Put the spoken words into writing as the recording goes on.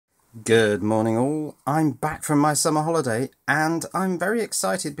Good morning all, I'm back from my summer holiday and I'm very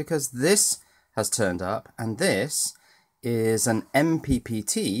excited because this has turned up and this is an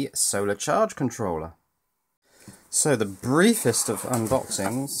MPPT solar charge controller. So the briefest of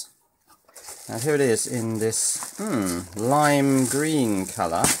unboxings, now here it is in this lime green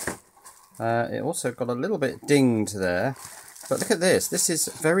colour. It also got a little bit dinged there, but look at this, this is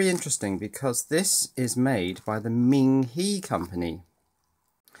very interesting because this is made by the Ming company.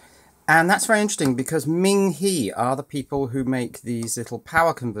 And that's very interesting because Ming are the people who make these little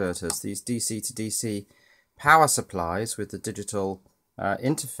power converters, these DC to DC power supplies with the digital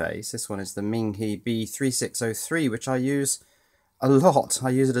interface. This one is the Ming B3603, which I use a lot.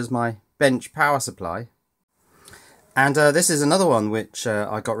 I use it as my bench power supply. And this is another one which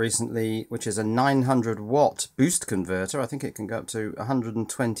I got recently, which is a 900 watt boost converter. I think it can go up to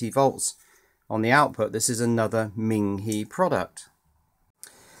 120 volts on the output. This is another Ming product.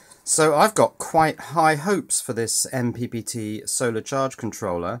 So I've got quite high hopes for this MPPT solar charge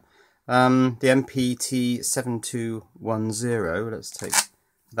controller. The MPT-7210, let's take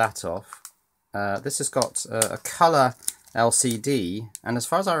that off. This has got a colour LCD, and as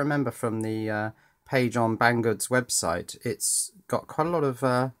far as I remember from the page on Banggood's website, it's got quite a lot of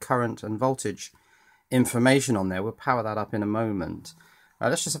current and voltage information on there. We'll power that up in a moment.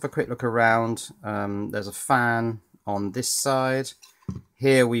 Let's just have a quick look around. There's a fan on this side.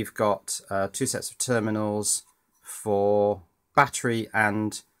 Here we've got two sets of terminals for battery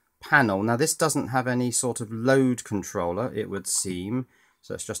and panel. Now this doesn't have any sort of load controller, it would seem.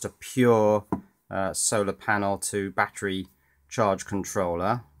 So it's just a pure solar panel to battery charge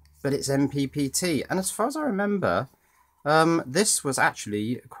controller. But it's MPPT. And as far as I remember, this was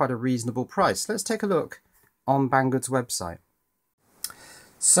actually quite a reasonable price. Let's take a look on Banggood's website.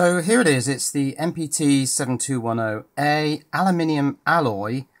 So here it is, it's the MPT-7210A aluminium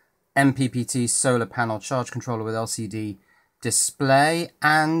alloy MPPT solar panel charge controller with LCD display,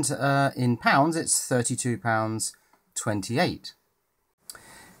 and in pounds it's £32.28.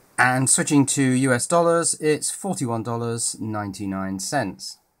 And switching to US dollars, it's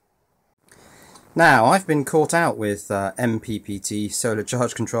 $41.99. Now, I've been caught out with MPPT solar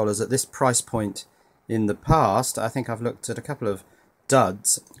charge controllers at this price point in the past. I think I've looked at a couple of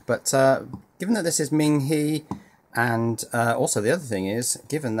duds, but given that this is Ming and also the other thing is,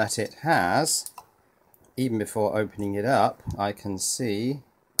 given that it has, even before opening it up, I can see,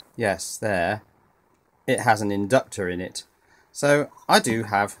 yes, there, it has an inductor in it. So I do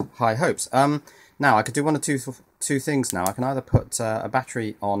have high hopes. Now I could do one of two things now. I can either put a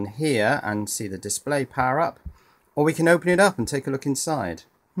battery on here and see the display power up, or we can open it up and take a look inside.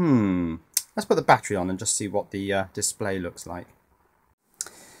 Let's put the battery on and just see what the display looks like.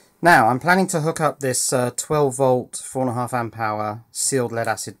 Now, I'm planning to hook up this 12 volt, 4.5 amp hour sealed lead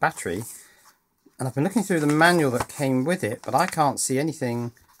acid battery, and I've been looking through the manual that came with it, but I can't see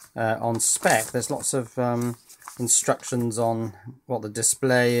anything on spec. There's lots of instructions on what the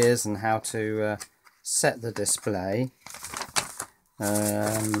display is and how to set the display.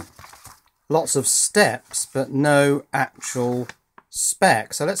 Lots of steps, but no actual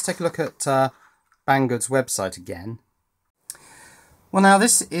spec. So let's take a look at Banggood's website again. Well, now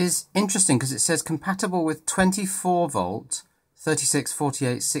this is interesting because it says compatible with 24 volt, 36,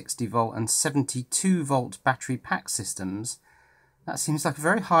 48, 60 volt and 72 volt battery pack systems. That seems like a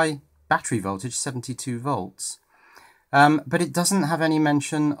very high battery voltage, 72 volts. But it doesn't have any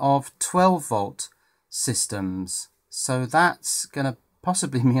mention of 12 volt systems. So that's going to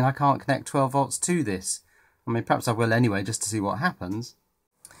possibly mean I can't connect 12 volts to this. I mean, perhaps I will anyway, just to see what happens.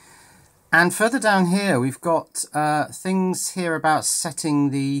 And further down here, we've got things here about setting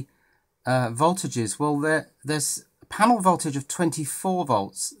the voltages. Well, there's a panel voltage of 24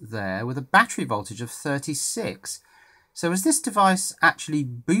 volts there with a battery voltage of 36. So is this device actually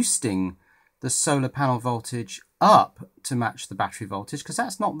boosting the solar panel voltage up to match the battery voltage? Because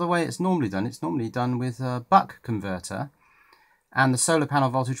that's not the way it's normally done. It's normally done with a buck converter, and the solar panel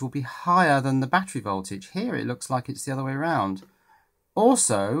voltage will be higher than the battery voltage. Here it looks like it's the other way around.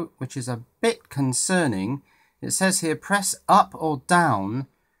 Also, which is a bit concerning, it says here press up or down,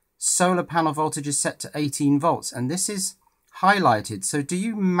 solar panel voltage is set to 18 volts, and this is highlighted. So do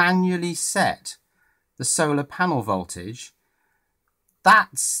you manually set the solar panel voltage?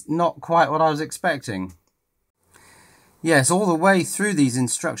 That's not quite what I was expecting. Yes, all the way through these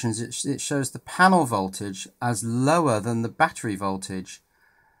instructions it shows the panel voltage as lower than the battery voltage,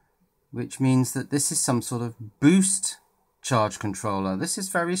 which means that this is some sort of boost charge controller. This is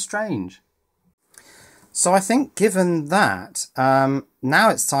very strange. So I think given that, now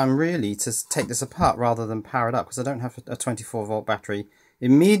it's time really to take this apart rather than power it up, because I don't have a 24 volt battery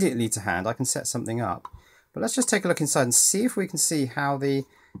immediately to hand, I can set something up. But let's just take a look inside and see if we can see how the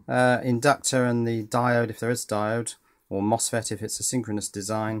inductor and the diode, if there is diode, or MOSFET if it's a synchronous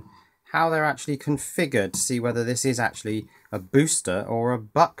design, how they're actually configured to see whether this is actually a booster or a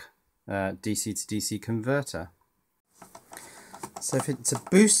buck DC to DC converter. So if it's a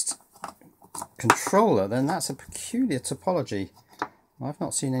boost controller, then that's a peculiar topology. I've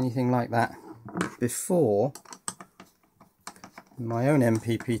not seen anything like that before. My own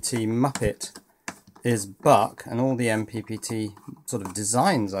MPPT Muppet is buck, and all the MPPT sort of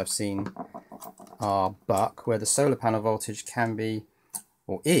designs I've seen are buck, where the solar panel voltage can be,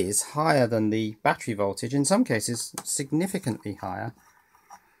 or is, higher than the battery voltage, in some cases significantly higher.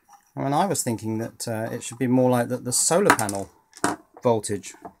 And I was thinking that it should be more like that the solar panel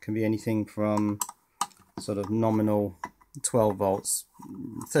voltage can be anything from sort of nominal 12 volts,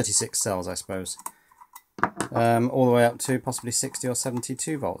 36 cells I suppose, all the way up to possibly 60 or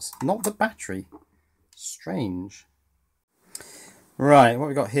 72 volts. Not the battery. Strange. Right, what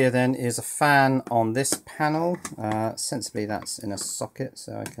we've got here then is a fan on this panel. Sensibly that's in a socket,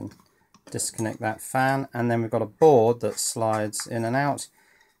 so I can disconnect that fan. And then we've got a board that slides in and out,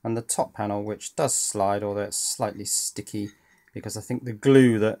 and the top panel which does slide, although it's slightly sticky because I think the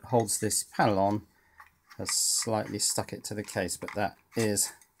glue that holds this panel on has slightly stuck it to the case, but that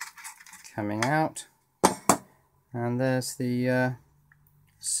is coming out. And there's the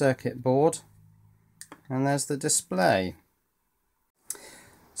circuit board, and there's the display.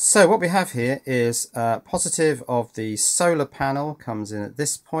 So what we have here is positive of the solar panel comes in at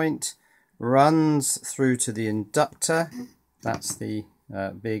this point, runs through to the inductor. That's the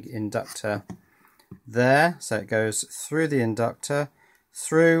big inductor there. So it goes through the inductor,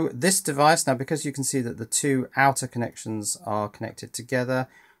 through this device. Now, because you can see that the two outer connections are connected together,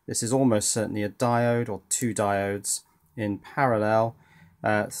 this is almost certainly a diode or two diodes in parallel.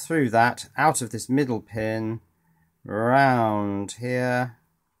 Through that, out of this middle pin, round here,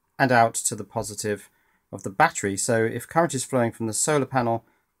 and out to the positive of the battery. So if current is flowing from the solar panel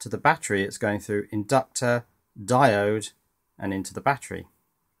to the battery, it's going through inductor, diode, and into the battery.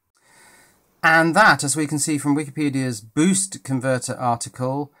 And that, as we can see from Wikipedia's boost converter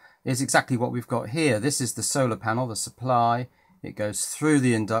article, is exactly what we've got here. This is the solar panel, the supply. It goes through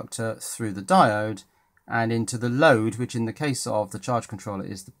the inductor, through the diode, and into the load, which in the case of the charge controller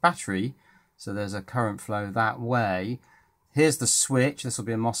is the battery. So there's a current flow that way. Here's the switch. This will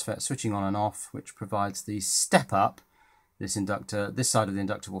be a MOSFET switching on and off, which provides the step up. This inductor, this side of the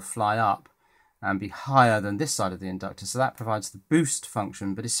inductor will fly up and be higher than this side of the inductor. So that provides the boost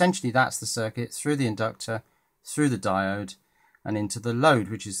function, but essentially that's the circuit through the inductor, through the diode, and into the load,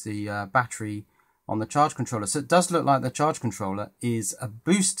 which is the battery on the charge controller. So it does look like the charge controller is a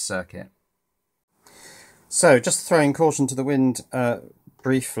boost circuit. So just throwing caution to the wind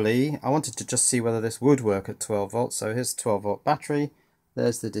briefly, I wanted to just see whether this would work at 12 volts. So here's the 12 volt battery,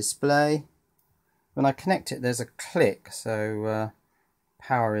 there's the display. When I connect it, there's a click, so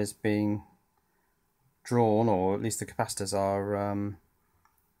power is being drawn, or at least the capacitors are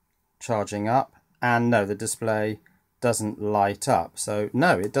charging up, and no, the display doesn't light up. So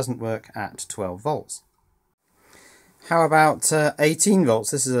no, it doesn't work at 12 volts. How about 18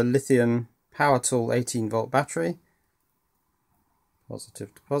 volts? This is a lithium power tool 18 volt battery.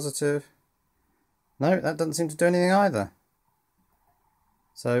 Positive to positive. No, that doesn't seem to do anything either.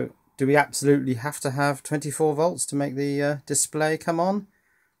 So do we absolutely have to have 24 volts to make the display come on?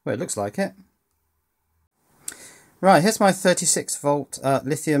 Well, it looks like it. Right, here's my 36 volt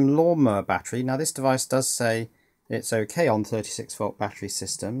lithium lawnmower battery. Now this device does say it's okay on 36 volt battery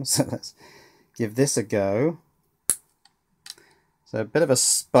systems, so let's give this a go. So a bit of a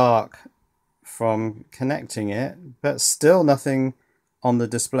spark from connecting it, but still nothing on the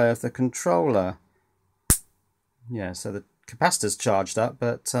display of the controller. Yeah, so the capacitor's charged up,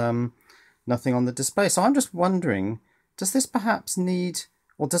 but nothing on the display. So I'm just wondering, does this perhaps need,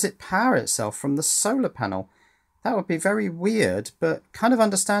 or does it power itself from the solar panel? That would be very weird, but kind of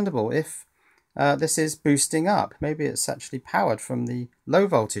understandable if this is boosting up. Maybe it's actually powered from the low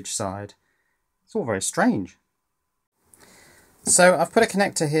voltage side. It's all very strange. So I've put a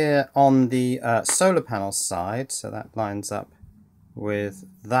connector here on the solar panel side, so that lines up with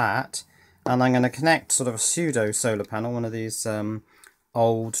that. And I'm going to connect sort of a pseudo solar panel, one of these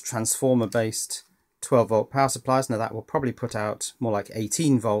old transformer based 12 volt power supplies. Now that will probably put out more like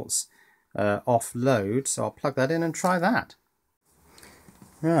 18 volts off load, so I'll plug that in and try that.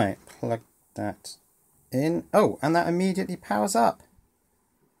 Right, plug that in. Oh, and that immediately powers up.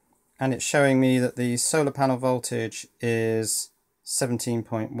 And it's showing me that the solar panel voltage is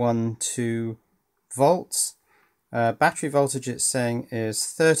 17.12 volts. Battery voltage it's saying is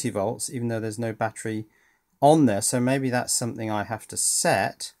 30 volts, even though there's no battery on there, so maybe that's something I have to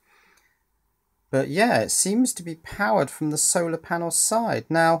set. But yeah, it seems to be powered from the solar panel side.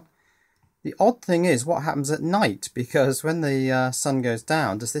 Now, the odd thing is what happens at night, because when the sun goes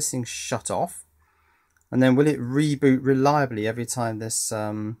down, does this thing shut off? And then will it reboot reliably every time this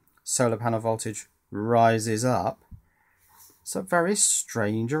solar panel voltage rises up? It's a very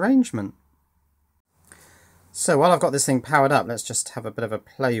strange arrangement. So while I've got this thing powered up, let's just have a bit of a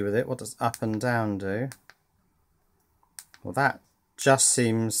play with it. What does up and down do? Well, that just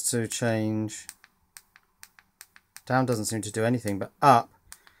seems to change. Down doesn't seem to do anything, but up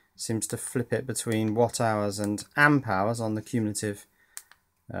seems to flip it between watt hours and amp hours on the cumulative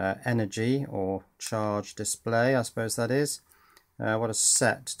energy or charge display, I suppose that is. What does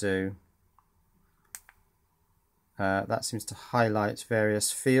set do? That seems to highlight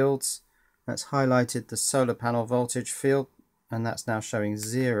various fields. That's highlighted the solar panel voltage field, and that's now showing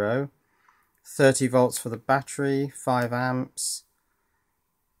 0. 30 volts for the battery, 5 amps.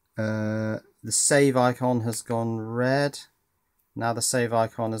 The save icon has gone red. Now the save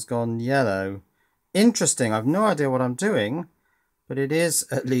icon has gone yellow. Interesting. I've no idea what I'm doing, but it is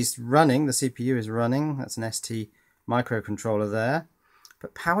at least running. The CPU is running. That's an ST microcontroller there,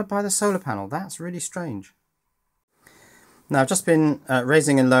 but powered by the solar panel. That's really strange. Now I've just been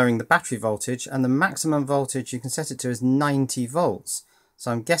raising and lowering the battery voltage, and the maximum voltage you can set it to is 90 volts.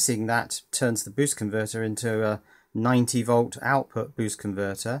 So I'm guessing that turns the boost converter into a 90 volt output boost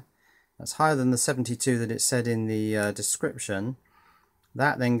converter. That's higher than the 72 that it said in the description.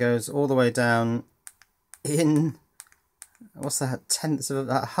 That then goes all the way down in, what's that,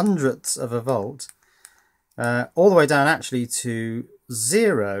 hundredths of a volt, all the way down actually to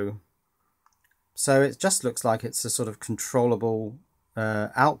 0. So it just looks like it's a sort of controllable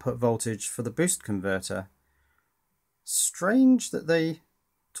output voltage for the boost converter. Strange that they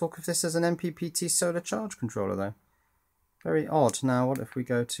talk of this as an MPPT solar charge controller though. Very odd. Now what if we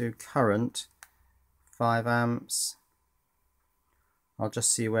go to current, 5 amps. I'll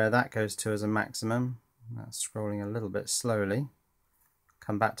just see where that goes to as a maximum. That's scrolling a little bit slowly.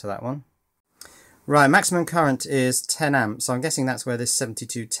 Come back to that one. Right, maximum current is 10 amps. So I'm guessing that's where this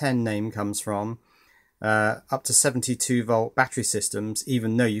 7210 name comes from. Up to 72 volt battery systems,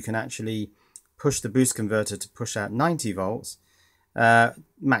 even though you can actually push the boost converter to push out 90 volts.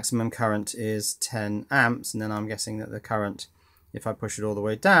 Maximum current is 10 amps, and then I'm guessing that the current, if I push it all the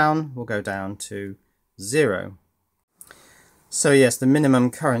way down, will go down to 0. So yes, the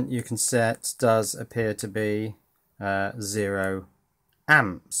minimum current you can set does appear to be 0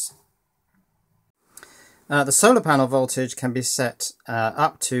 amps. The solar panel voltage can be set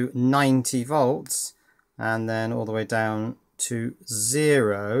up to 90 volts and then all the way down to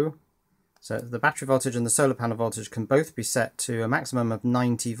 0. So the battery voltage and the solar panel voltage can both be set to a maximum of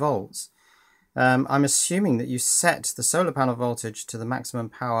 90 volts. I'm assuming that you set the solar panel voltage to the maximum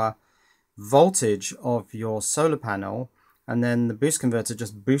power voltage of your solar panel, and then the boost converter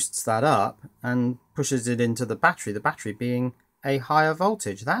just boosts that up and pushes it into the battery being a higher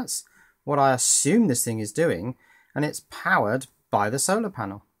voltage. That's what I assume this thing is doing, and it's powered by the solar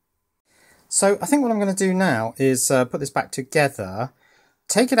panel. So I think what I'm going to do now is put this back together,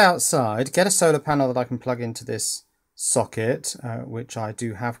 take it outside, get a solar panel that I can plug into this socket, which I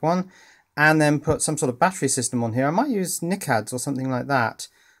do have one, and then put some sort of battery system on here. I might use NICADs or something like that,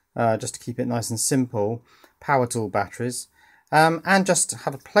 just to keep it nice and simple, power tool batteries, and just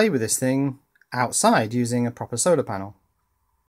have a play with this thing outside using a proper solar panel.